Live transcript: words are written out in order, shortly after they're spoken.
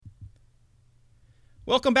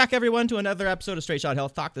Welcome back, everyone, to another episode of Straight Shot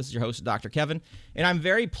Health Talk. This is your host, Dr. Kevin, and I'm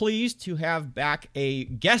very pleased to have back a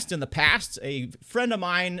guest in the past, a friend of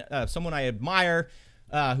mine, someone I admire,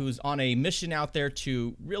 who's on a mission out there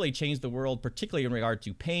to really change the world, particularly in regard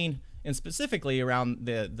to pain, and specifically around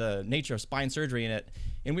the nature of spine surgery in it.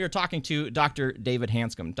 And we are talking to Dr. David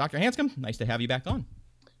Hanscom. Dr. Hanscom, nice to have you back on.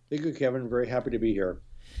 Thank you, Kevin. Very happy to be here.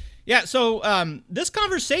 Yeah, so this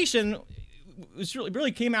conversation was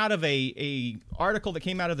really came out of a article that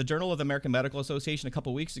came out of the Journal of the American Medical Association a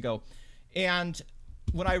couple weeks ago. And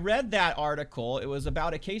when I read that article, it was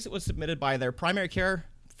about a case that was submitted by their primary care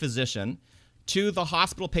physician to the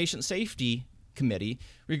hospital patient safety committee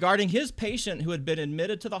regarding his patient who had been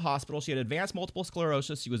admitted to the hospital. She had advanced multiple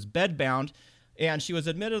sclerosis. She was bedbound, and she was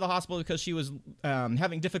admitted to the hospital because she was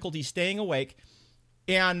having difficulty staying awake.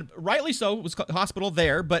 And rightly so, was hospital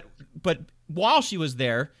there, but while she was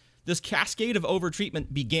there, this cascade of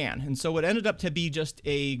overtreatment began. And so it ended up to be just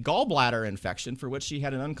a gallbladder infection for which she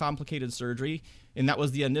had an uncomplicated surgery, and that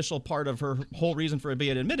was the initial part of her whole reason for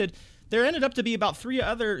being admitted. There ended up to be about 3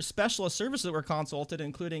 other specialist services that were consulted,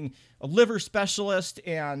 including a liver specialist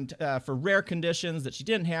and for rare conditions that she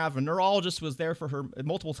didn't have. A neurologist was there for her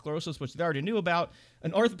multiple sclerosis, which they already knew about.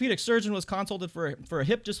 An orthopedic surgeon was consulted for a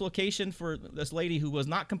hip dislocation for this lady who was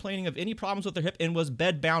not complaining of any problems with her hip and was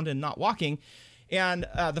bedbound and not walking. And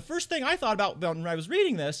the first thing I thought about when I was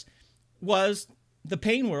reading this was the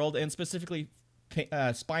pain world, and specifically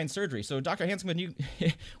spine surgery. So, Dr. Hanscom,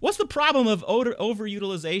 what's the problem of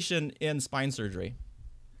overutilization in spine surgery?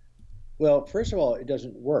 Well, first of all, it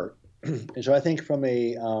doesn't work. And so I think from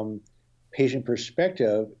a patient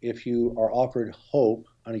perspective, if you are offered hope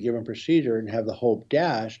on a given procedure and have the hope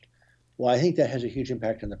dashed, well, I think that has a huge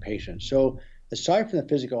impact on the patient. So aside from the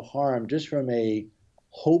physical harm, just from a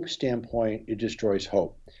hope standpoint, it destroys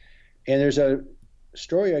hope. And there's a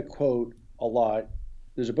story I quote a lot.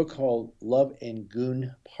 There's a book called Love and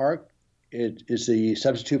Goon Park. It is the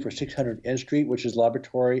substitute for 600 N Street, which is the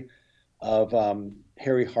laboratory of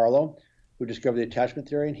Harry Harlow, who discovered the attachment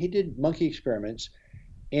theory. And he did monkey experiments,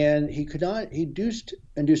 and he induced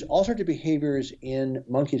all sorts of behaviors in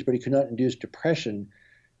monkeys, but he could not induce depression.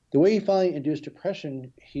 The way he finally induced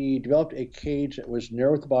depression, he developed a cage that was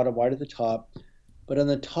narrow at the bottom, wide at the top, but on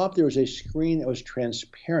the top there was a screen that was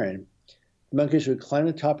transparent. The monkeys would climb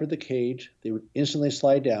to the top of the cage. They would instantly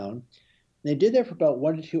slide down. And they did that for about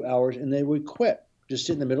 1 to 2 hours, and they would quit, just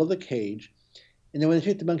sit in the middle of the cage. And then when they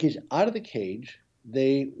took the monkeys out of the cage,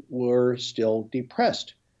 they were still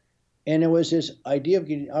depressed. And it was this idea of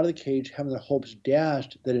getting out of the cage, having their hopes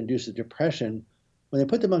dashed, that induced the depression. When they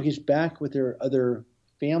put the monkeys back with their other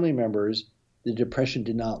family members, the depression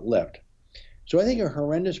did not lift. So I think a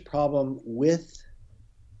horrendous problem with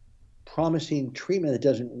promising treatment that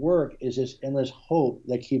doesn't work is this endless hope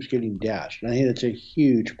that keeps getting dashed. And I think that's a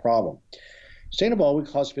huge problem. Second of all, we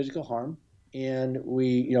cause physical harm, and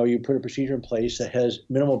you put a procedure in place that has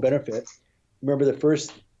minimal benefit. Remember, the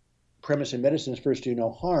first premise in medicine is first do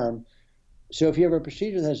no harm. So if you have a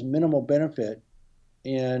procedure that has minimal benefit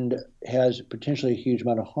and has potentially a huge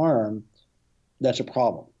amount of harm, that's a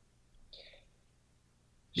problem.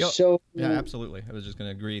 Yep. So yeah, absolutely. I was just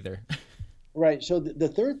going to agree there. Right. So the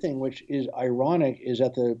third thing, which is ironic, is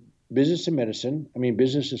that the business of medicine,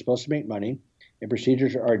 business is supposed to make money, and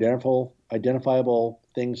procedures are identifiable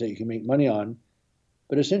things that you can make money on.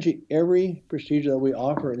 But essentially, every procedure that we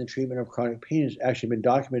offer in the treatment of chronic pain has actually been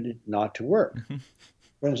documented not to work.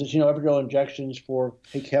 For instance, epidural injections for,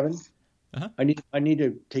 hey, Kevin, I need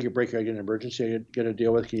to take a break here. I get an emergency I got to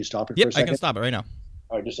deal with. Can you stop it for a second? I can stop it right now.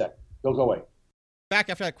 All right, just a sec. Go away. Back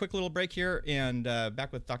after that quick little break here, and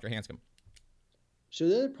back with Dr. Hanscom. So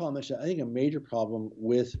the other problem is, I think a major problem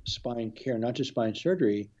with spine care, not just spine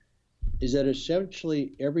surgery, is that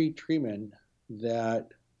essentially every treatment that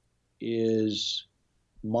is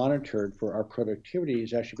monitored for our productivity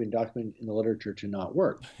has actually been documented in the literature to not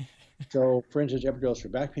work. So, for instance, epidurals for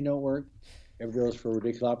back pain don't work. Epidurals for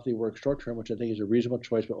radiculopathy work short-term, which I think is a reasonable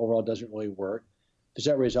choice, but overall doesn't really work.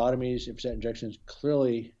 Facet rhizotomies and facet injections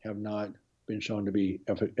clearly have not been shown to be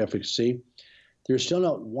efficacy. There's still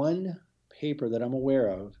not one paper that I'm aware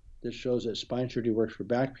of that shows that spine surgery works for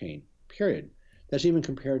back pain, period. That's even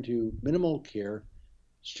compared to minimal care,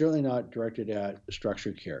 certainly not directed at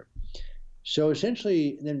structured care. So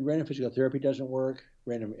essentially, then random physical therapy doesn't work,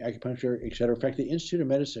 random acupuncture, et cetera. In fact, the Institute of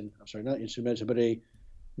Medicine, not Institute of Medicine, but a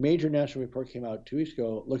major national report came out 2 weeks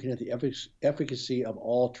ago looking at the efficacy of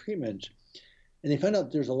all treatments. And they found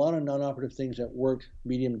out there's a lot of non-operative things that work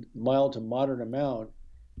mild to moderate amount,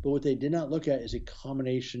 but what they did not look at is a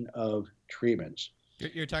combination of treatments.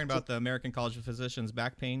 You're talking about the American College of Physicians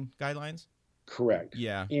back pain guidelines? Correct.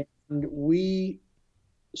 Yeah. And we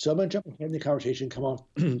So I'm going to jump ahead in the conversation, come off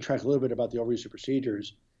track a little bit about the overuse of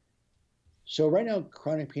procedures. So right now,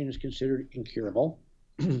 chronic pain is considered incurable,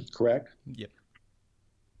 correct? Yep.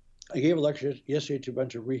 I gave a lecture yesterday to a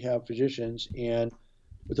bunch of rehab physicians, and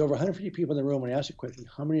with over 150 people in the room, when I asked the question,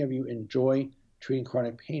 how many of you enjoy treating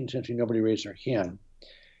chronic pain? Essentially, nobody raised their hand.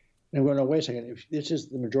 And I'm going, no, wait a second. If this is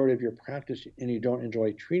the majority of your practice and you don't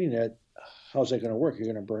enjoy treating it, how's that going to work? You're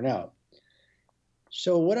going to burn out.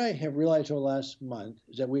 So what I have realized over the last month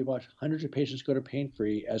is that we've watched hundreds of patients go to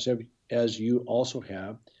pain-free, as you also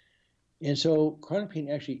have. And so chronic pain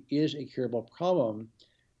actually is a curable problem.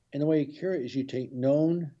 And the way you cure it is you take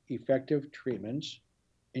known effective treatments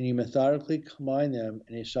and you methodically combine them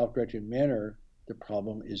in a self-directed manner. The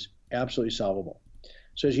problem is absolutely solvable.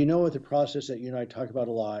 So as you know, with the process that you and I talk about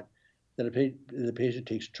a lot, that the patient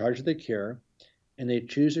takes charge of the care and they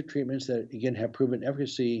choose the treatments that, again, have proven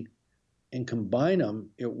efficacy and combine them,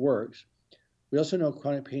 it works. We also know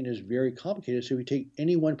chronic pain is very complicated. So if you take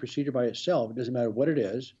any one procedure by itself, it doesn't matter what it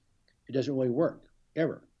is, it doesn't really work,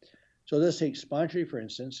 ever. So let's take spine surgery, for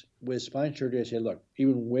instance. With spine surgery, I say, look,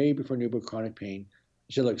 even way before I knew about chronic pain,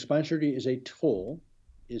 I said, look, spine surgery is a tool.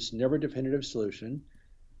 It's never a definitive solution.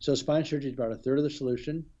 So spine surgery is about a third of the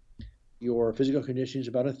solution. Your physical conditioning is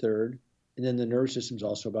about a third. And then the nervous system is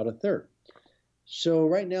also about a third. So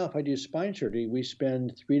right now, if I do spine surgery, we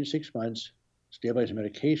spend 3 to 6 months stabilizing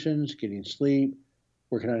medications, getting sleep,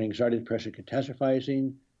 working on anxiety, depression,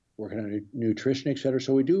 catastrophizing, working on nutrition, et cetera.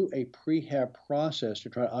 So we do a prehab process to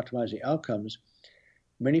try to optimize the outcomes.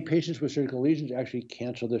 Many patients with surgical lesions actually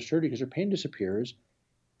cancel their surgery because their pain disappears.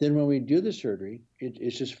 Then when we do the surgery,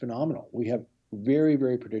 it's just phenomenal. We have very,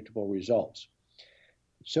 very predictable results.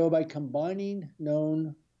 So by combining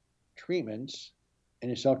known treatments in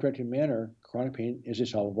a self-directed manner, chronic pain is a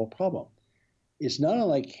solvable problem. It's not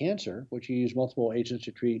unlike cancer, which you use multiple agents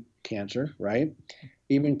to treat cancer, right?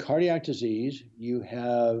 Even cardiac disease, you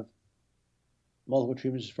have multiple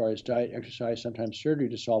treatments as far as diet, exercise, sometimes surgery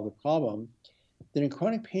to solve the problem. Then in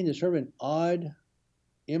chronic pain, there's sort of an odd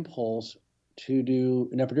impulse to do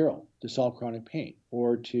an epidural to solve chronic pain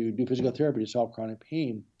or to do physical therapy to solve chronic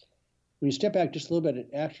pain. When you step back just a little bit, it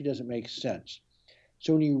actually doesn't make sense.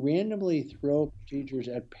 So when you randomly throw procedures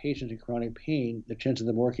at patients in chronic pain, the chance of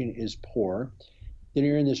them working is poor. Then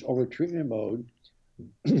you're in this over-treatment mode.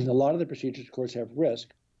 A lot of the procedures, of course, have risk.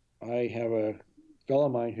 I have a fellow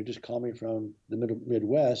of mine who just called me from the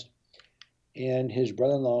Midwest, and his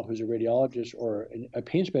brother-in-law, who's a radiologist or a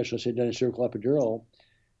pain specialist, had done a cervical epidural,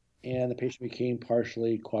 and the patient became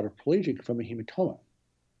partially quadriplegic from a hematoma.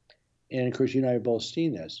 And of course, you and I have both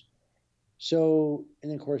seen this. So,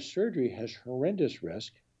 and then of course, surgery has horrendous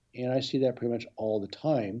risk, and I see that pretty much all the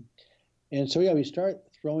time. And so, yeah, we start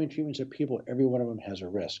throwing treatments at people. Every one of them has a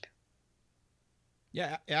risk.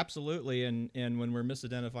 Yeah, absolutely. And when we're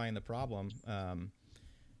misidentifying the problem,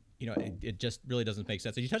 it just really doesn't make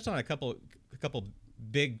sense. And you touched on a couple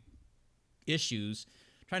big issues.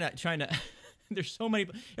 Trying to. There's so many.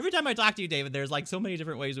 Every time I talk to you, David, there's like so many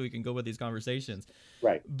different ways we can go with these conversations.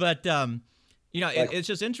 Right. But it's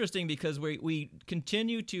just interesting because we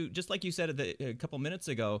continue to, just like you said a couple minutes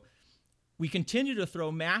ago, we continue to throw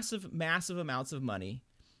massive amounts of money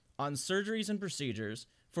on surgeries and procedures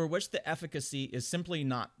for which the efficacy is simply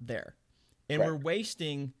not there. And Correct. We're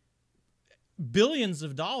wasting billions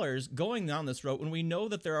of dollars going down this road when we know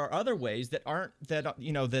that there are other ways that aren't,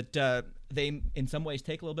 they in some ways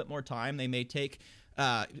take a little bit more time. They may take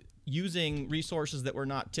using resources that we're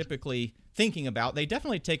not typically thinking about. They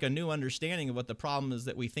definitely take a new understanding of what the problem is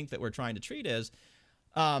that we think that we're trying to treat is.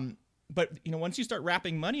 But once you start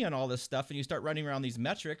wrapping money on all this stuff and you start running around these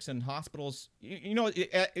metrics and hospitals,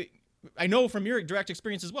 I know from your direct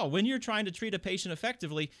experience as well, when you're trying to treat a patient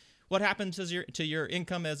effectively, what happens to your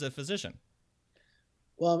income as a physician?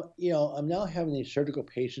 Well, I'm now having these surgical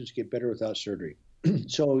patients get better without surgery.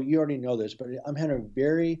 So you already know this, but I'm having a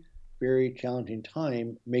very, very challenging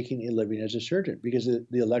time making a living as a surgeon because the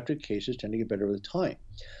elective cases tend to get better with time.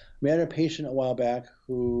 We had a patient a while back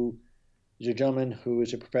who is a gentleman who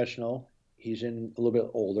is a professional. He's in a little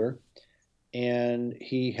bit older, and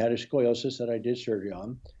he had a scoliosis that I did surgery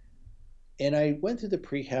on. And I went through the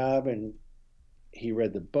prehab, and he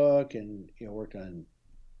read the book and worked on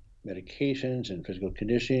medications and physical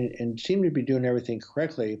conditioning and seemed to be doing everything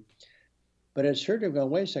correctly. But at surgery, I'm going,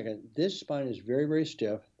 wait a second, this spine is very, very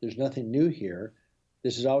stiff. There's nothing new here.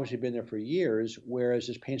 This has obviously been there for years, whereas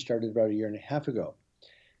this pain started about a year and a half ago.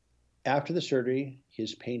 After the surgery,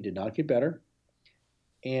 his pain did not get better.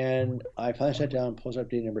 And I finally sat down, pulls up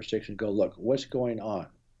day number 6 and go, look, what's going on?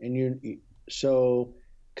 And so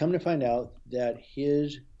come to find out that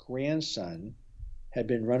his grandson had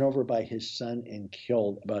been run over by his son and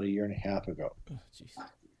killed about a year and a half ago. Oh, jeez.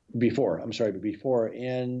 Before.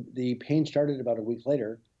 And the pain started about a week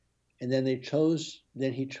later. And then he chose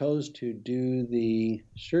to do the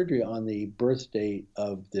surgery on the birth date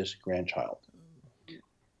of this grandchild.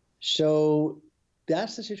 So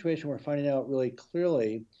that's the situation we're finding out really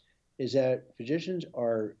clearly, is that physicians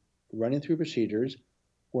are running through procedures.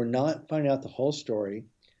 We're not finding out the whole story.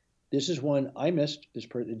 This is one I missed.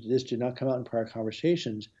 This did not come out in prior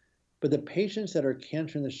conversations. But the patients that are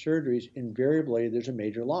canceling the surgeries, invariably, there's a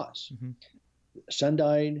major loss. Mm-hmm. Son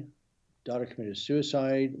died, daughter committed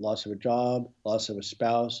suicide, loss of a job, loss of a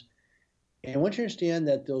spouse. And once you understand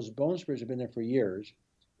that those bone spurs have been there for years,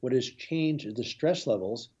 what has changed is the stress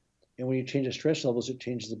levels. And when you change the stress levels, it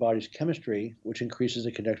changes the body's chemistry, which increases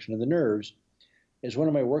the conduction of the nerves. As one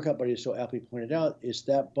of my workout buddies so aptly pointed out, is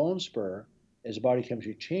that bone spur, as body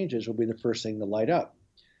chemistry changes, will be the first thing to light up.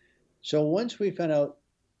 So once we found out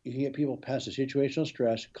you can get people past the situational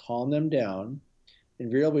stress, calm them down,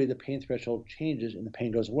 invariably the pain threshold changes and the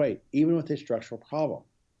pain goes away, even with a structural problem.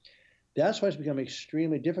 That's why it's become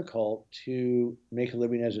extremely difficult to make a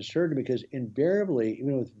living as a surgeon, because invariably,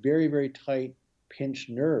 even with very, very tight pinched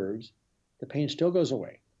nerves, the pain still goes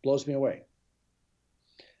away, blows me away.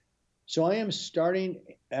 So I've started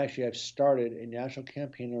a national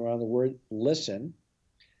campaign around the word listen.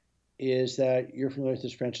 Is that you're familiar with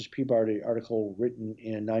this Francis Peabody article written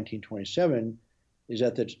in 1927, is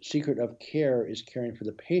that the secret of care is caring for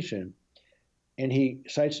the patient. And he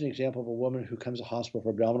cites an example of a woman who comes to the hospital for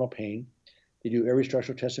abdominal pain. They do every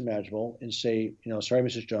structural test imaginable and say, sorry,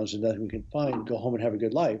 Mrs. Jones, there's nothing we can find. Go home and have a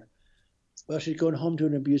good life. Well, she's going home to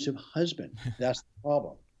an abusive husband. That's the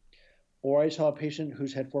problem. Or I saw a patient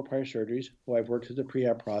who's had 4 prior surgeries, who I've worked through the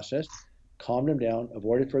pre-op process, calmed him down,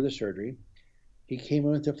 avoided further surgery. He came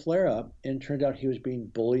in with a flare-up, and turned out he was being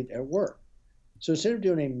bullied at work. So instead of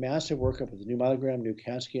doing a massive workup with a new myelogram, new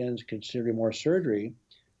CAT scans, considering more surgery,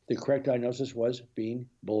 the correct diagnosis was being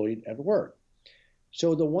bullied at work.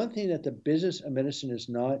 So the one thing that the business of medicine is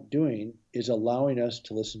not doing is allowing us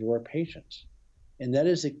to listen to our patients. And that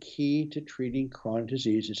is the key to treating chronic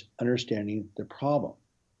disease, is understanding the problem.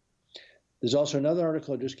 There's also another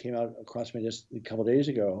article that just came out across my desk a couple of days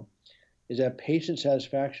ago, is that patient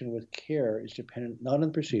satisfaction with care is dependent not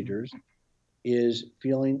on procedures, is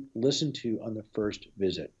feeling listened to on the first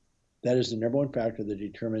visit. That is the number one factor that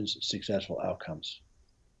determines successful outcomes.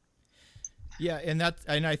 Yeah, and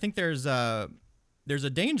I think there's a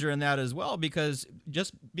danger in that as well, because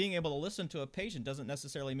just being able to listen to a patient doesn't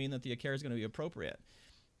necessarily mean that the care is going to be appropriate.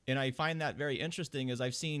 And I find that very interesting, as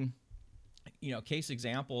I've seen, case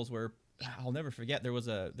examples where I'll never forget. There was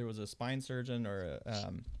a spine surgeon, or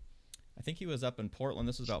I think he was up in Portland.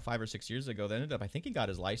 This was about 5 or 6 years ago. That ended up, I think he got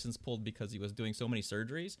his license pulled because he was doing so many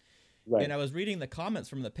surgeries. Right. And I was reading the comments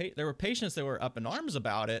from there were patients that were up in arms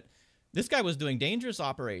about it. This guy was doing dangerous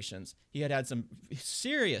operations. He had some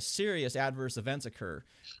serious adverse events occur.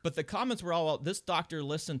 But the comments were all, well, this doctor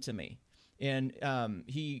listened to me. And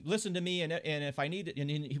he listened to me, and if I needed, and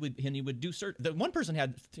he would do certain. The one person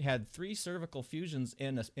had 3 cervical fusions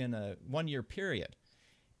in a 1-year period,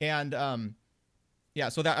 and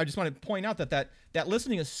so that I just want to point out that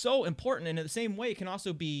listening is so important, and in the same way, it can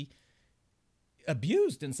also be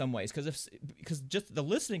abused in some ways, because just the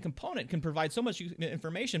listening component can provide so much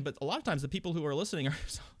information, but a lot of times the people who are listening are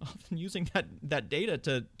often using that data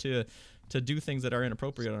to do things that are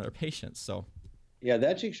inappropriate on their patients. So. Yeah,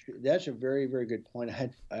 that's a very, very good point.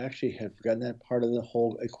 I actually had forgotten that part of the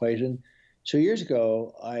whole equation. So years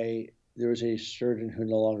ago, there was a surgeon who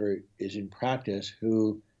no longer is in practice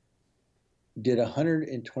who did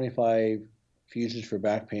 125 fusions for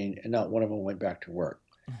back pain, and not one of them went back to work.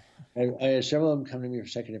 I had several of them come to me for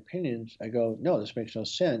second opinions. I go, no, this makes no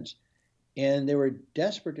sense. And they were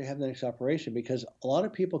desperate to have the next operation, because a lot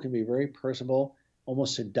of people can be very personable,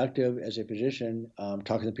 almost seductive as a physician,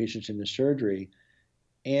 talking to patients in the surgery.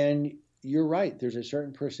 And you're right. There's a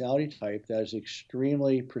certain personality type that is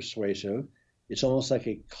extremely persuasive. It's almost like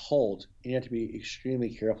a cult. You have to be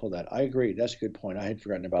extremely careful of that. I agree. That's a good point. I had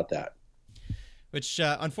forgotten about that. Which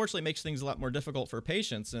unfortunately makes things a lot more difficult for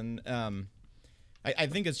patients. And I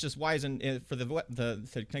think it's just wise for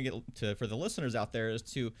the listeners out there is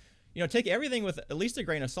to, take everything with at least a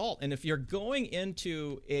grain of salt. And if you're going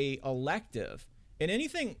into a elective, and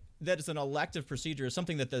anything that is an elective procedure is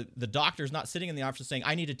something that the doctor is not sitting in the office saying,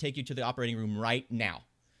 I need to take you to the operating room right now.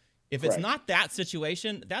 If it's not that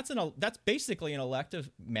situation, that's basically an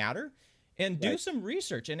elective matter. And do some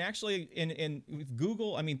research, and actually with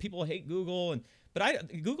Google, I mean, people hate Google,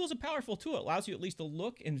 but Google's a powerful tool. It allows you at least to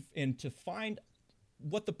look and to find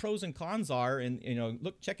what the pros and cons are, and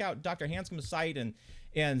check out Dr. Hanscom's site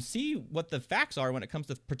and see what the facts are when it comes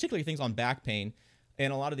to particularly things on back pain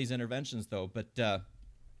and a lot of these interventions, though. But I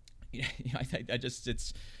just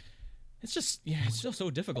it's still so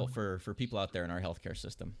difficult for people out there in our healthcare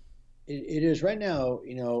system. It is right now.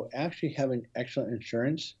 Actually having excellent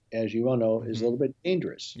insurance, as you well know, is a little bit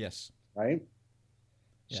dangerous. Yes. Right.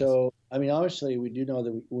 Yes. So, I mean, obviously, we do know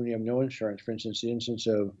that when you have no insurance, for instance, the incidence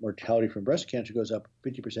of mortality from breast cancer goes up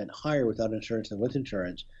 50% higher without insurance than with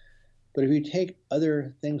insurance. But if you take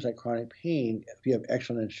other things like chronic pain, if you have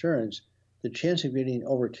excellent insurance, the chance of getting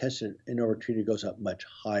over-tested and over-treated goes up much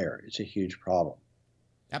higher. It's a huge problem.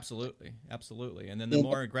 Absolutely. And then the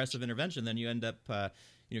more aggressive intervention, then you end up,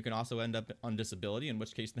 you can also end up on disability, in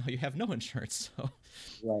which case now you have no insurance. So.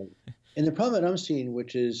 Right. And the problem that I'm seeing,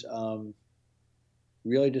 which is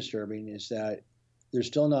really disturbing, is that there's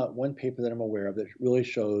still not one paper that I'm aware of that really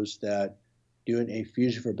shows that doing a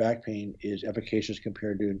fusion for back pain is efficacious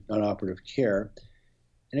compared to non-operative care.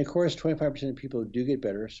 And of course, 25% of people do get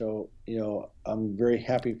better. So, I'm very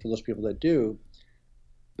happy for those people that do.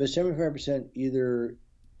 But 75% either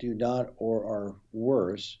do not or are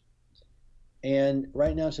worse. And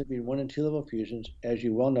right now, instead of being 1 and 2 level fusions, as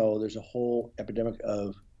you well know, there's a whole epidemic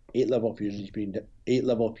of 8 level fusions being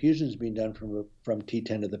done from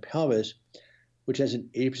T10 to the pelvis, which has an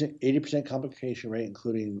 80% complication rate,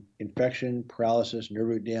 including infection, paralysis, nerve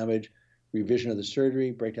root damage, revision of the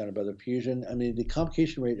surgery, breakdown of other fusion. I mean, the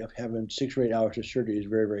complication rate of having 6 or 8 hours of surgery is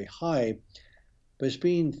very, very high, but it's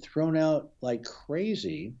being thrown out like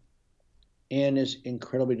crazy, and it's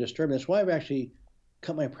incredibly disturbing. That's why I've actually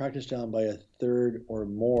cut my practice down by a third or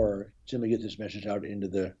more to get this message out into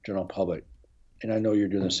the general public. And I know you're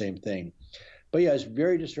doing the same thing. But yeah, it's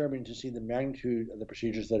very disturbing to see the magnitude of the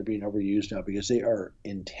procedures that are being overused now, because they are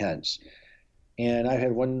intense. And I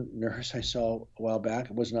had one nurse I saw a while back,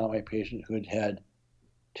 it was not my patient, who had had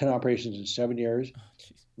 10 operations in 7 years.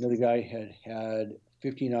 Another guy had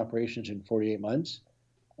 15 operations in 48 months.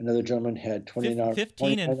 Another gentleman had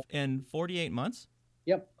 15 in 48 months?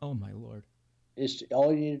 Yep. Oh, my Lord.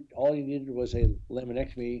 All you needed was a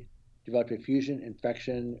laminectomy, developed a fusion,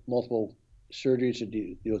 infection, multiple surgeries to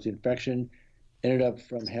deal with the infection. Ended up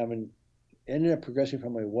progressing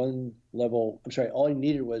from a 1 level. I'm sorry. All he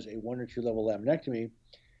needed was a 1 or 2 level laminectomy,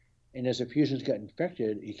 and as the fusions got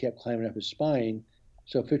infected, he kept climbing up his spine.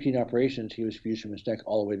 So 15 operations, he was fused from his neck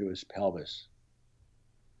all the way to his pelvis.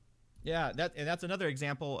 Yeah, that's another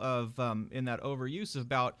example of in that overuse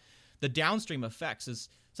about the downstream effects. Is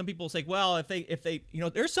some people say, well, if they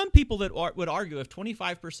there's some people that would argue if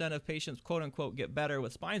 25% of patients, quote unquote, get better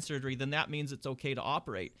with spine surgery, then that means it's okay to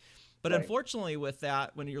operate. But right. Unfortunately with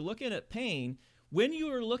that, when you're looking at pain, when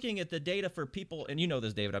you are looking at the data for people, and you know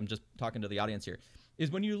this, David, I'm just talking to the audience here, is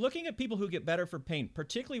when you're looking at people who get better for pain,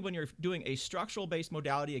 particularly when you're doing a structural-based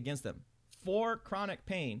modality against them for chronic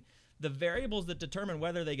pain, the variables that determine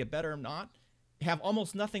whether they get better or not have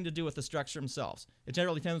almost nothing to do with the structure themselves. It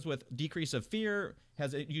generally tends with decrease of fear,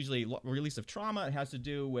 has usually release of trauma. It has to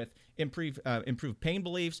do with improved pain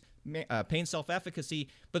beliefs, pain self-efficacy.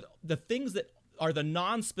 But the things that are the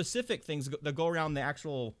non-specific things that go around the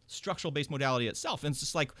actual structural-based modality itself. And it's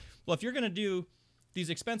just like, well, if you're going to do these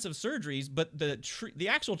expensive surgeries, but the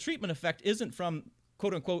actual treatment effect isn't from,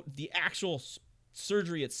 quote-unquote, the actual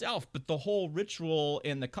surgery itself, but the whole ritual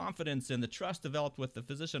and the confidence and the trust developed with the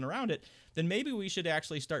physician around it, then maybe we should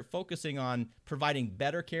actually start focusing on providing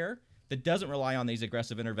better care that doesn't rely on these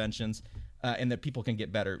aggressive interventions and that people can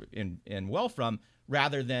get better and well from,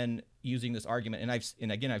 rather than using this argument. And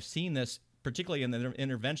I've seen this particularly in the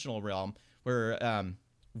interventional realm, where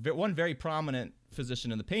one very prominent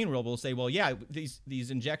physician in the pain world will say, well, yeah,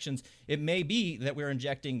 these injections, it may be that we're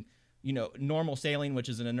injecting normal saline, which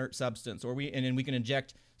is an inert substance, and then we can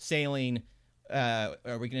inject saline,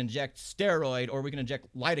 or we can inject steroid, or we can inject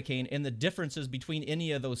lidocaine, and the differences between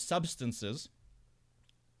any of those substances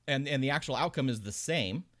and the actual outcome is the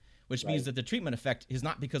same, which means that the treatment effect is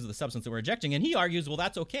not because of the substance that we're injecting. And he argues, well,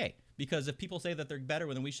 that's okay, because if people say that they're better,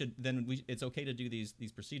 it's okay to do these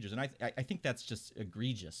procedures. And I think that's just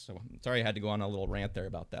egregious. So I'm sorry I had to go on a little rant there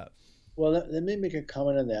about that. Well, let me make a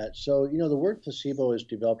comment on that. So, the word placebo has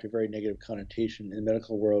developed a very negative connotation in the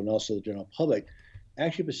medical world and also the general public.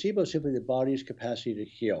 Actually, placebo is simply the body's capacity to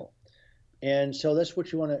heal. And so that's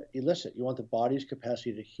what you want to elicit. You want the body's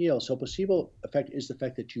capacity to heal. So placebo effect is the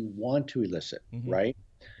effect that you want to elicit, right?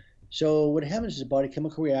 So what happens is a body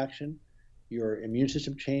chemical reaction, your immune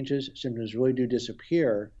system changes, symptoms really do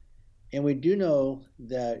disappear. And we do know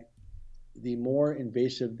that the more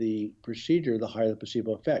invasive the procedure, the higher the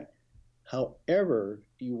placebo effect. However,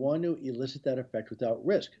 you want to elicit that effect without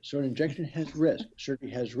risk. So an injection has risk. Surgery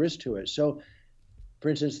has risk to it. So, for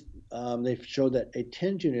instance, they showed that a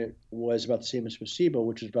TENS unit was about the same as placebo,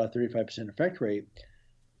 which is about 35% effect rate.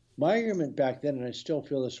 My argument back then, and I still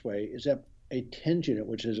feel this way, is that a TENS unit,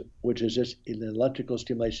 which is just an electrical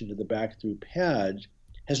stimulation to the back through pads,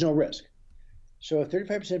 has no risk. So if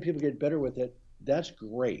 35% of people get better with it, that's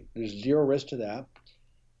great. There's zero risk to that.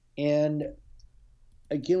 And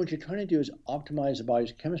again, what you're trying to do is optimize the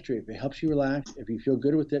body's chemistry. If it helps you relax, if you feel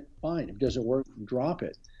good with it, fine. If it doesn't work, drop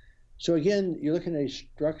it. So again, you're looking at a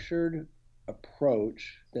structured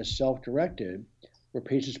approach that's self-directed, where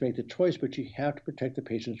patients make the choice, but you have to protect the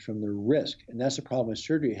patients from the risk. And that's the problem with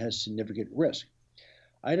surgery. It has significant risk.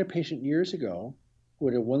 I had a patient years ago who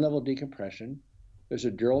had a one-level decompression. There's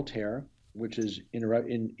a dural tear, which is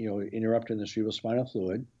interrupting the cerebrospinal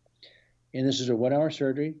fluid. And this is a 1 hour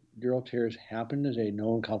surgery. Dural tears happen as a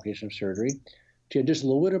known complication of surgery. She had just a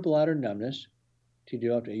little bit of bladder numbness. She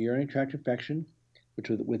developed a urinary tract infection, which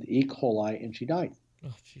was with E. coli, and she died.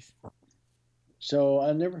 Oh, jeez. So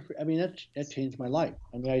that changed my life.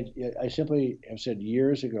 I mean, I simply have said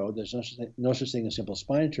years ago, there's no such thing as simple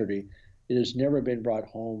spine surgery. It has never been brought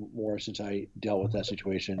home more since I dealt with that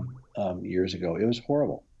situation years ago. It was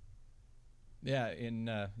horrible. Yeah,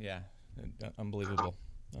 unbelievable.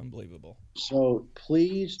 Unbelievable. So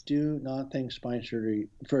please do not think spine surgery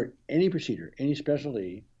for any procedure, any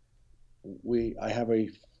specialty. I have a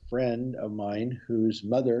friend of mine whose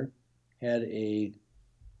mother had a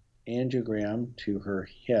angiogram to her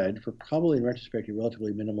head for probably in retrospect a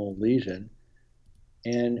relatively minimal lesion,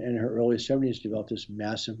 and in her early 70s developed this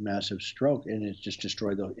massive stroke, and it just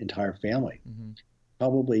destroyed the entire family. Mm-hmm.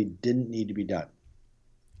 Probably didn't need to be done.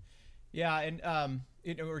 Yeah, and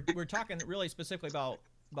we're talking really specifically about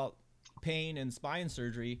pain and spine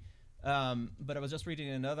surgery, but I was just reading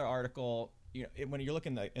another article. When you're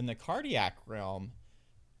looking in the cardiac realm,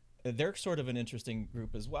 they're sort of an interesting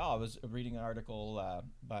group as well. I was reading an article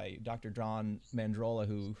by Dr. John Mandrola,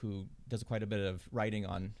 who does quite a bit of writing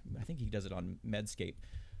on, I think he does it on Medscape,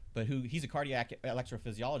 but he's a cardiac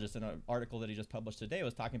electrophysiologist, and an article that he just published today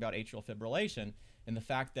was talking about atrial fibrillation and the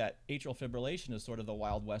fact that atrial fibrillation is sort of the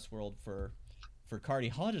Wild West world for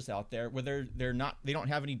cardiologists out there, where they don't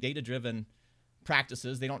have any data-driven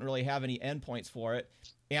practices. They don't really have any endpoints for it.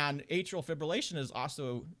 And atrial fibrillation is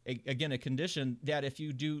also, again, a condition that if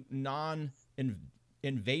you do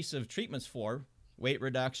non-invasive treatments for, weight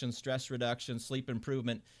reduction, stress reduction, sleep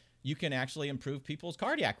improvement, you can actually improve people's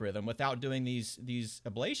cardiac rhythm without doing these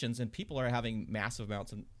ablations. And people are having massive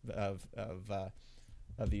amounts of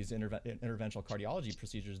these interventional cardiology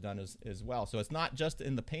procedures done as well. So it's not just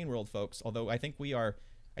in the pain world, folks, although I think we are,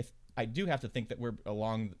 I do have to think that we're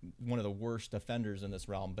along one of the worst offenders in this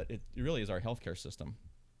realm, but it really is our healthcare system.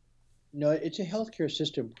 No, it's a healthcare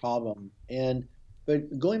system problem.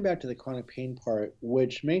 But going back to the chronic pain part,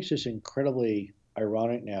 which makes this incredibly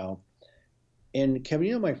ironic now, and Kevin,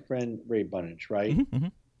 you know my friend Ray Bunnage, right? Mm-hmm, mm-hmm.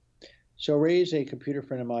 So Ray's a computer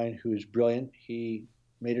friend of mine who's brilliant. He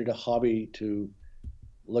made it a hobby to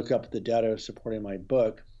look up the data supporting my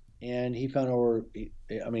book, and he found he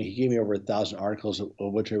gave me over 1,000 articles, of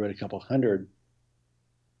which I read a couple hundred.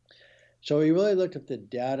 So he really looked at the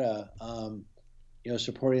data,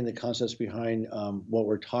 supporting the concepts behind what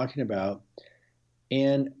we're talking about.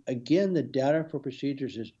 And again, the data for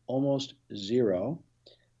procedures is almost zero.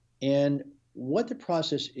 And what the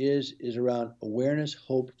process is around awareness,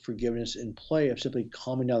 hope, forgiveness, and play of simply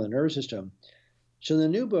calming down the nervous system. So in the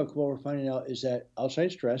new book, what we're finding out is that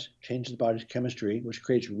outside stress changes the body's chemistry, which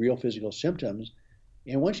creates real physical symptoms.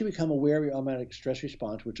 And once you become aware of your automatic stress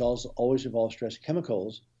response, which always involves stress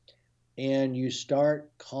chemicals, and you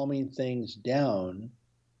start calming things down,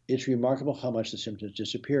 it's remarkable how much the symptoms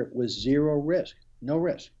disappear with zero risk, no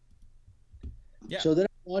risk. Yeah. So then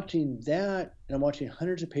I'm watching that, and I'm watching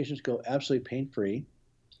hundreds of patients go absolutely pain-free.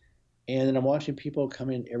 And then I'm watching people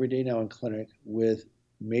come in every day now in clinic with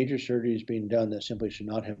major surgeries being done that simply should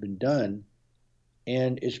not have been done.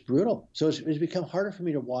 And it's brutal. So it's become harder for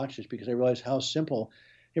me to watch this because I realize how simple.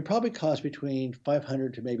 It probably costs between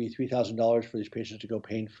 $500 to maybe $3,000 for these patients to go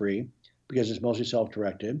pain-free because it's mostly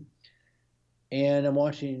self-directed. And I'm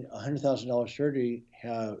watching a $100,000 surgery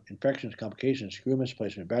have infections, complications, screw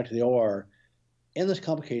misplacement, back to the OR, endless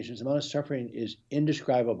complications. The amount of suffering is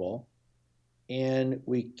indescribable. And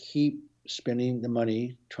we keep spending the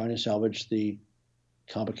money trying to salvage the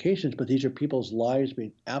complications, but these are people's lives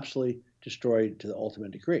being absolutely destroyed to the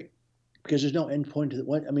ultimate degree because there's no end point to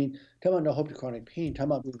talking about no hope to chronic pain,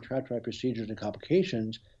 talking about being trapped by procedures and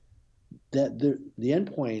complications. that the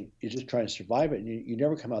end point is just trying to survive it, and you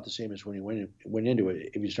never come out the same as when you went into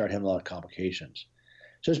it if you start having a lot of complications.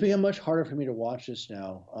 So it's become much harder for me to watch this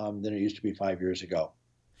now than it used to be 5 years ago.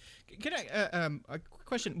 Can I a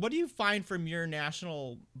question? What do you find from your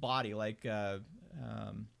national body, like the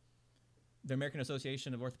American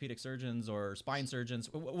Association of Orthopedic Surgeons or spine surgeons?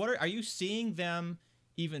 What are you seeing them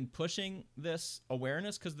even pushing this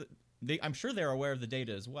awareness? Because I'm sure they're aware of the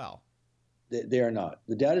data as well. They are not.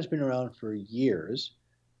 The data has been around for years.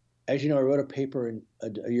 As you know, I wrote a paper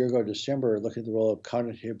a year ago, December, looking at the role of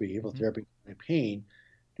cognitive behavioral therapy in pain.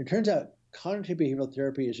 It turns out cognitive behavioral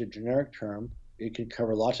therapy is a generic term. It can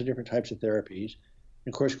cover lots of different types of therapies.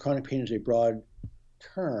 And of course, chronic pain is a broad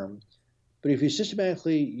term. But if you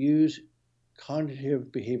systematically use cognitive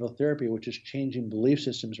behavioral therapy, which is changing belief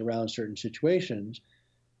systems around certain situations,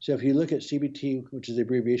 so if you look at CBT, which is the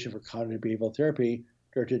abbreviation for cognitive behavioral therapy,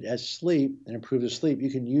 directed at sleep and improve the sleep, you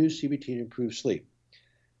can use CBT to improve sleep.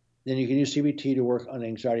 Then you can use CBT to work on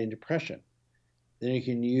anxiety and depression. Then you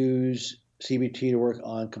can use CBT to work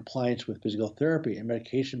on compliance with physical therapy and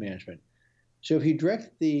medication management. So if you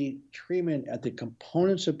direct the treatment at the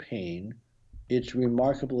components of pain, it's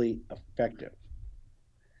remarkably effective.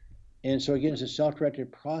 And so again, it's a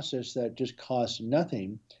self-directed process that just costs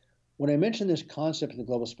nothing. When I mentioned this concept in the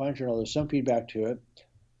Global Spine Journal, there's some feedback to it.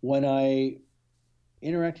 When I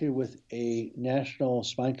interacted with a national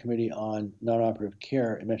spine committee on non-operative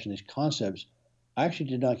care and mentioned these concepts, I actually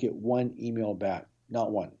did not get one email back,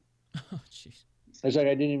 not one. Oh, jeez. It's like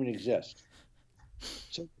I didn't even exist.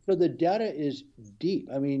 So the data is deep.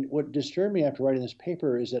 I mean, what disturbed me after writing this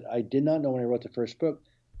paper is that I did not know when I wrote the first book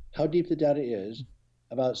how deep the data is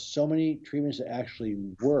about so many treatments that actually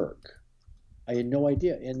work. I had no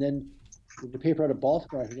idea. And then the paper out of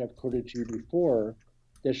Baltimore, I think I've quoted to you before,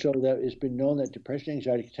 that show that it's been known that depression,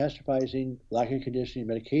 anxiety, catastrophizing, lack of conditioning,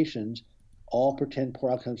 medications all portend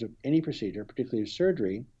poor outcomes of any procedure, particularly of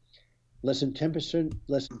surgery. Less than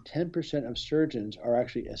 10% of surgeons are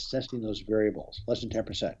actually assessing those variables. Less than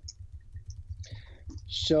 10%.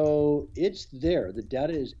 So it's there. The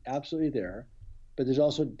data is absolutely there, but there's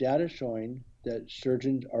also data showing that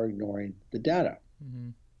surgeons are ignoring the data. Mm-hmm.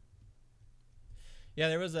 Yeah,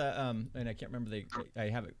 there was and I can't remember I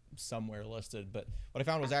have it somewhere listed, but what I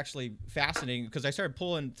found was actually fascinating because I started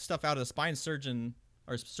pulling stuff out of the spine surgeon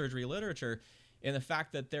or surgery literature, and the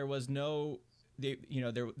fact that there was no,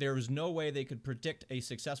 there was no way they could predict a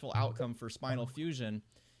successful outcome for spinal fusion,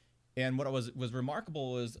 and what was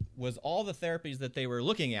remarkable was all the therapies that they were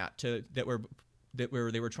looking at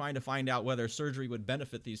they were trying to find out whether surgery would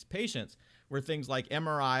benefit these patients were things like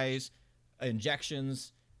MRIs,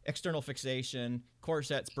 injections, external fixation,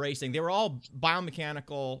 corsets, bracing. They were all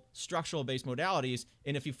biomechanical, structural-based modalities,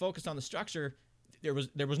 and if you focused on the structure, there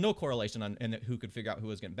was no correlation on and who could figure out who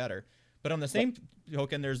was getting better. But on the same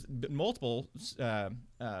token, there's multiple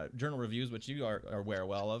journal reviews, which you are aware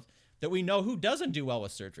well of, that we know who doesn't do well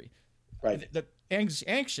with surgery. Right. The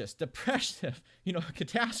anxious, depressive,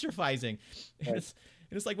 catastrophizing. Right.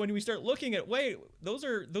 It's like when we start looking at, wait, those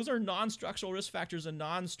are non-structural risk factors and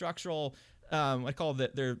non-structural, I call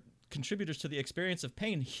it, they're contributors to the experience of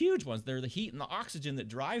pain, huge ones. They're the heat and the oxygen that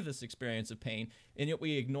drive this experience of pain, and yet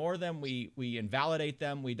we ignore them, we invalidate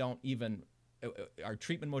them, we don't even, our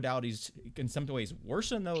treatment modalities in some ways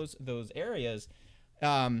worsen those areas.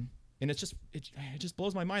 And it just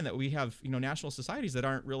blows my mind that we have national societies that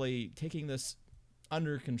aren't really taking this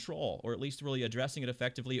under control, or at least really addressing it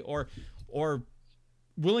effectively, or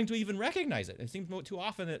willing to even recognize it. It seems too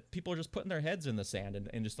often that people are just putting their heads in the sand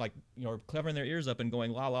and just like covering their ears up and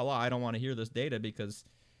going la la la. I don't want to hear this data because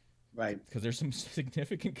there's some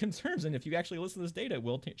significant concerns, and if you actually listen to this data, it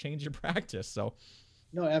will change your practice. So,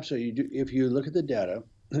 no, absolutely. You do, if you look at the data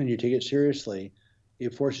and you take it seriously,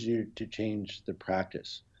 it forces you to change the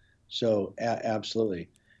practice. So absolutely.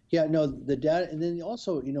 Yeah, no, the data, and then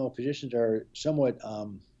also, physicians are somewhat,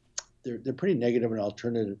 they're pretty negative on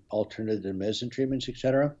alternative medicine treatments, et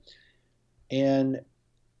cetera. And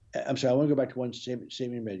I'm sorry, I want to go back to one statement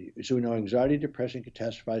you made. So we know anxiety, depression,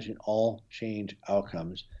 catastrophizing all change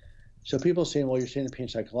outcomes. So people saying, well, you're saying the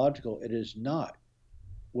pain's psychological. It is not.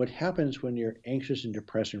 What happens when you're anxious and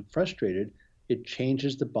depressed and frustrated, it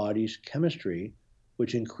changes the body's chemistry,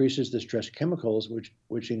 which increases the stress chemicals,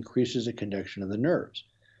 which increases the conduction of the nerves.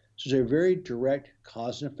 So it's a very direct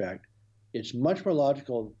cause and effect. It's much more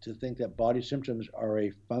logical to think that body symptoms are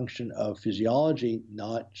a function of physiology,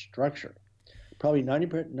 not structure. Probably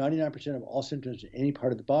 99% of all symptoms in any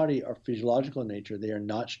part of the body are physiological in nature. They are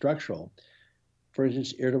not structural. For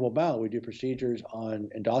instance, irritable bowel. We do procedures on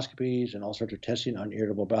endoscopies and all sorts of testing on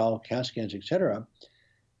irritable bowel, CAT scans, et cetera.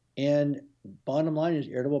 And Bottom line is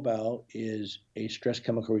irritable bowel is a stress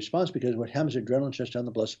chemical response because what happens is adrenaline shuts down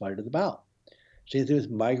the blood supply to the bowel. Same thing with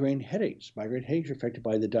migraine headaches. Migraine headaches are affected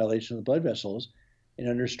by the dilation of the blood vessels, and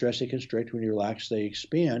under stress they constrict. When you relax, they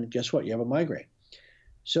expand. Guess what? You have a migraine.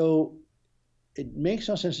 So it makes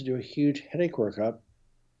no sense to do a huge headache workup,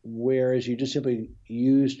 whereas you just simply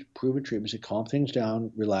used proven treatments to calm things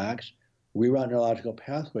down, relax, reroute neurological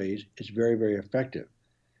pathways. It's very, very effective.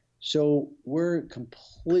 So we're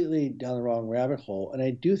completely down the wrong rabbit hole. And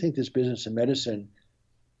I do think this business of medicine,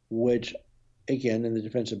 which again, in the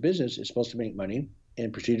defense of business, is supposed to make money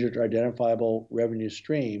and procedures are identifiable revenue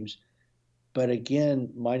streams. But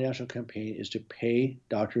again, my national campaign is to pay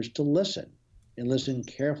doctors to listen and listen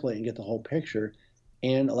carefully and get the whole picture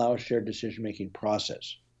and allow a shared decision-making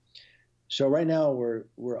process. So right now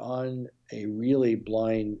we're on a really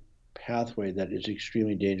blind pathway that is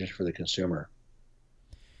extremely dangerous for the consumer.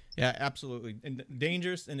 Yeah, absolutely. And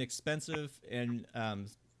dangerous and expensive, and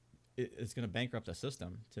it's going to bankrupt the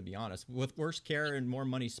system, to be honest, with worse care and more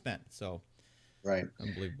money spent. So, right.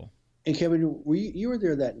 Unbelievable. And Kevin, you were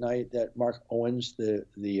there that night that Mark Owens, the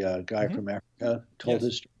guy from Africa, told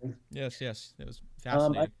his story? Yes. It was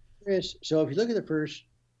fascinating. I'm curious. So if you look at the first,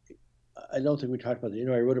 I don't think we talked about it.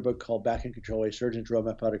 I wrote a book called Back in Control, A Surgeon's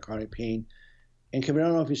Roadmap Out of Chronic Pain. And Kevin, I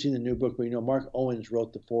don't know if you've seen the new book, but Mark Owens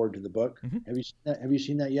wrote the foreword to the book. Have you seen that? Have you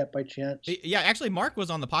seen that yet by chance? Yeah, actually, Mark was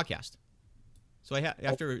on the podcast. So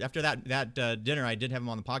after that dinner, I did have him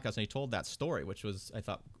on the podcast, and he told that story, which was, I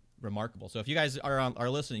thought, remarkable. So if you guys are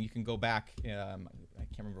listening, you can go back. I can't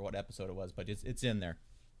remember what episode it was, but it's in there.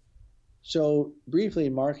 So briefly,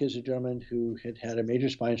 Mark is a gentleman who had a major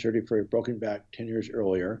spine surgery for a broken back 10 years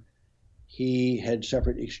earlier. He had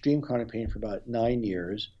suffered extreme chronic pain for about 9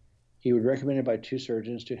 years. He was recommended by 2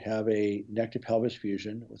 surgeons to have a neck to pelvis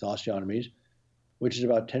fusion with osteotomies, which is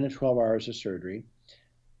about 10 to 12 hours of surgery.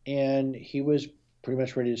 And he was pretty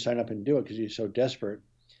much ready to sign up and do it because he was so desperate.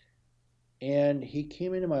 And he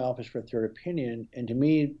came into my office for a third opinion, and to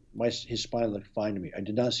me, his spine looked fine to me. I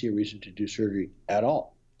did not see a reason to do surgery at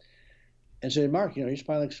all. And said, Mark, your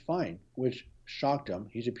spine looks fine, which shocked him.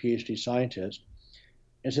 He's a PhD scientist.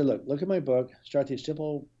 And said, look at my book, start these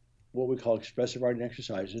simple, what we call expressive writing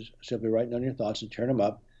exercises, simply writing down your thoughts and turn them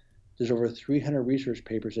up. There's over 300 research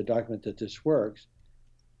papers that document that this works.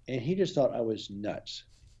 And he just thought I was nuts.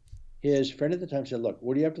 His friend at the time said, look,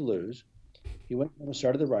 what do you have to lose? He went and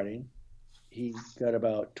started the writing. He got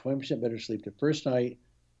about 20% better sleep the first night.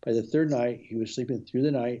 By the third night, he was sleeping through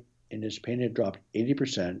the night, and his pain had dropped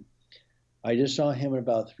 80%. I just saw him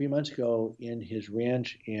about 3 months ago in his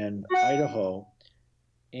ranch in Idaho,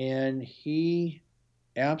 and he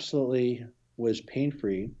absolutely was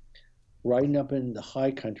pain-free, riding up in the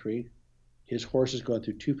high country. His horse is going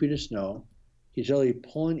through 2 feet of snow. He's literally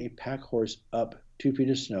pulling a pack horse up 2 feet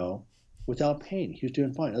of snow without pain. He was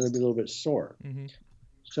doing fine, other than a little bit sore. Mm-hmm.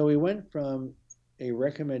 So he went from a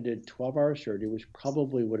recommended 12-hour surgery, which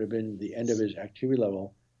probably would have been the end of his activity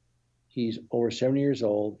level. He's over 70 years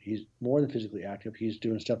old. He's more than physically active. He's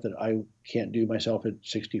doing stuff that I can't do myself at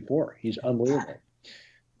 64. He's unbelievable.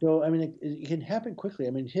 So, it can happen quickly.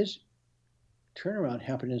 His turnaround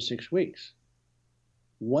happened in 6 weeks.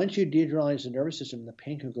 Once you de-adrenalize the nervous system, the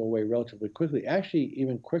pain can go away relatively quickly, actually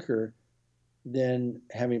even quicker than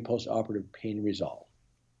having post-operative pain resolve.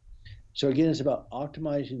 So again, it's about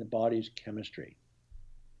optimizing the body's chemistry.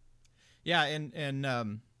 Yeah,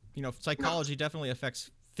 and psychology definitely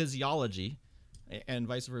affects physiology, and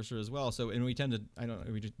vice versa as well. So, and we tend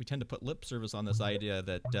to put lip service on this idea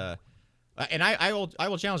that, and I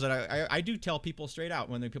will challenge that. I do tell people straight out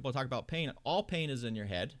when people talk about pain, all pain is in your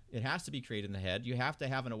head. It has to be created in the head. You have to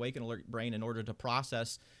have an awake and alert brain in order to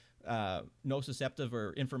process nociceptive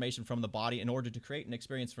or information from the body in order to create an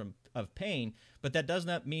experience of pain. But that does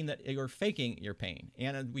not mean that you're faking your pain.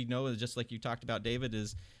 And we know, just like you talked about, David,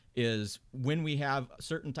 is when we have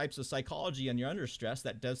certain types of psychology and you're under stress,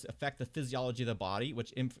 that does affect the physiology of the body,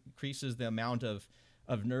 which increases the amount of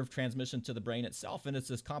nerve transmission to the brain itself. And it's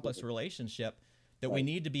this complex relationship that we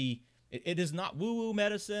need to be. It is not woo-woo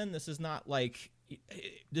medicine. This is not like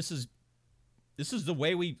this is the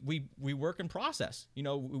way we work and process.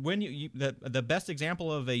 When the best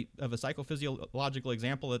example of a psychophysiological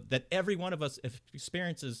example that every one of us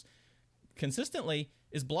experiences consistently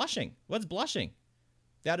is blushing. What's blushing?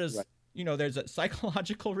 That is, right. There's a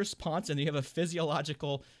psychological response, and you have a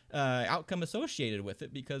physiological outcome associated with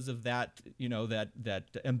it because of that, that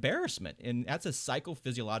embarrassment, and that's a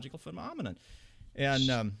psychophysiological phenomenon,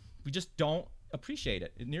 and we just don't appreciate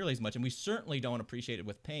it nearly as much, and we certainly don't appreciate it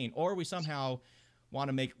with pain, or we somehow want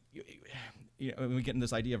to make, we get in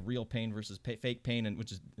this idea of real pain versus fake pain, and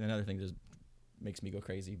which is another thing that makes me go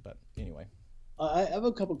crazy. But anyway. I have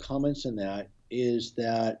a couple comments on that. Is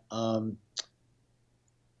that,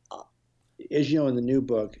 as you know, in the new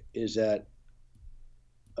book, is that,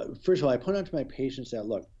 first of all, I point out to my patients that,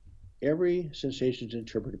 look, every sensation is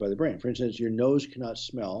interpreted by the brain. For instance, your nose cannot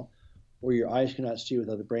smell or your eyes cannot see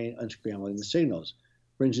without the brain unscrambling the signals.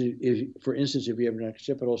 For instance, if you have an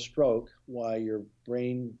occipital stroke, why your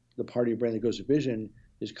brain, the part of your brain that goes to vision,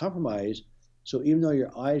 is compromised. So even though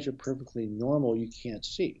your eyes are perfectly normal, you can't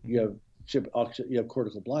see. You have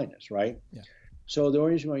cortical blindness, right? Yeah. So the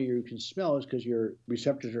only reason why you can smell is because your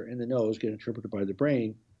receptors are in the nose, get interpreted by the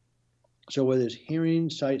brain. So whether it's hearing,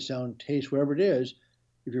 sight, sound, taste, whatever it is,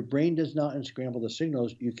 if your brain does not unscramble the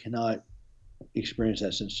signals, you cannot experience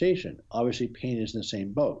that sensation. Obviously, pain is in the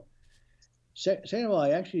same boat. Second of all,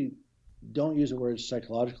 I actually don't use the word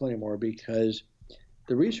psychological anymore because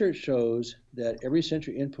the research shows that every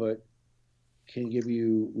sensory input can give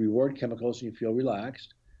you reward chemicals and you feel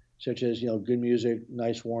relaxed, such as good music,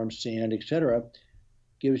 nice warm sand, etc.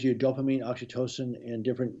 Gives you dopamine, oxytocin, and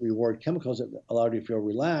different reward chemicals that allow you to feel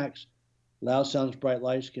relaxed. Loud sounds, bright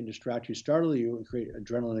lights can distract you, startle you, and create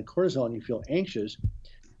adrenaline and cortisol, and you feel anxious.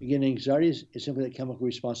 Again, anxiety is simply a chemical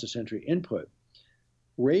response to sensory input.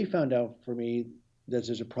 Ray found out for me that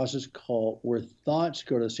there's a process called where thoughts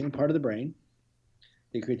go to the same part of the brain.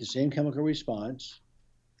 They create the same chemical response.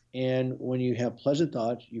 And when you have pleasant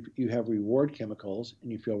thoughts, you have reward chemicals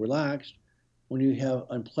and you feel relaxed. When you have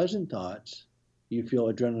unpleasant thoughts, you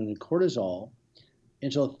feel adrenaline and cortisol.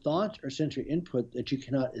 And so thoughts are sensory input that you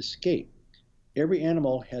cannot escape. Every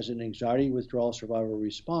animal has an anxiety withdrawal survival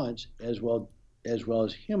response as well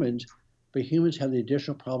as humans, but humans have the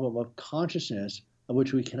additional problem of consciousness of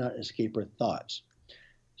which we cannot escape our thoughts.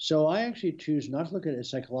 So I actually choose not to look at it as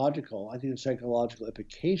psychological. I think the psychological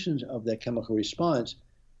implications of that chemical response,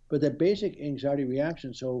 but the basic anxiety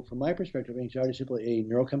reaction. So from my perspective, anxiety is simply a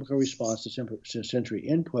neurochemical response to sensory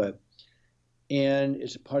input, and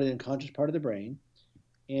it's a part of the unconscious part of the brain.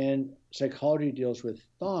 And psychology deals with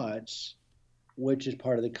thoughts, which is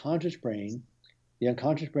part of the conscious brain. The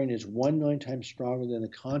unconscious brain is 1 million times stronger than the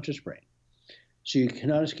conscious brain. So you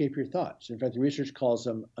cannot escape your thoughts. In fact, the research calls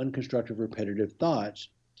them unconstructive repetitive thoughts.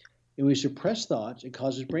 And when we suppress thoughts, it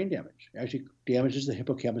causes brain damage. It actually damages the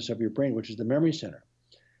hippocampus of your brain, which is the memory center.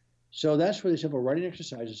 So that's where the simple writing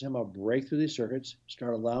exercises somehow break through these circuits,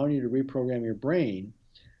 start allowing you to reprogram your brain.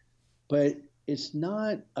 But it's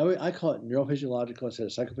not, I call it neurophysiological instead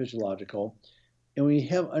of psychophysiological. And when you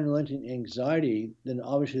have unrelenting anxiety, then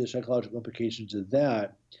obviously the psychological implications of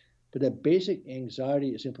that. But that basic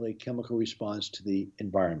anxiety is simply a chemical response to the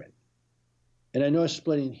environment. And I know it's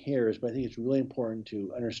splitting hairs, but I think it's really important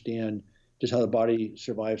to understand just how the body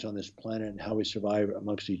survives on this planet and how we survive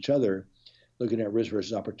amongst each other, looking at risk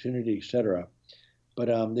versus opportunity, et cetera. But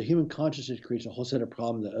the human consciousness creates a whole set of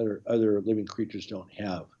problems that other living creatures don't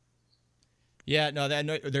have. Yeah, no,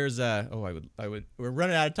 there's we're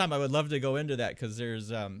running out of time. I would love to go into that because there's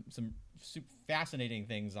some fascinating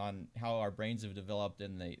things on how our brains have developed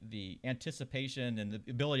and the anticipation and the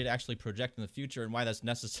ability to actually project in the future and why that's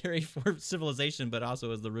necessary for civilization, but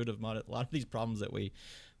also as the root of a lot of these problems that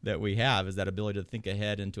we have is that ability to think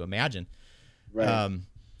ahead and to imagine. Right.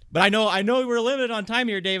 But I know we're limited on time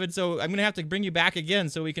here, David, so I'm going to have to bring you back again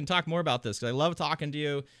so we can talk more about this because I love talking to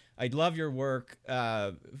you. I love your work.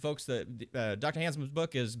 Folks, Dr. Hansen's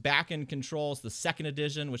book is Back in Control. It's the second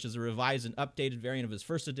edition, which is a revised and updated variant of his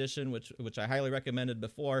first edition, which I highly recommended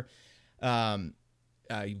before.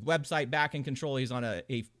 Website Back in Control. He's on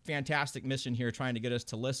a fantastic mission here trying to get us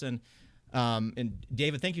to listen. And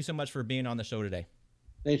David, thank you so much for being on the show today.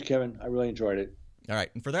 Thanks, Kevin. I really enjoyed it. All right.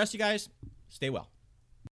 And for the rest of you guys, stay well.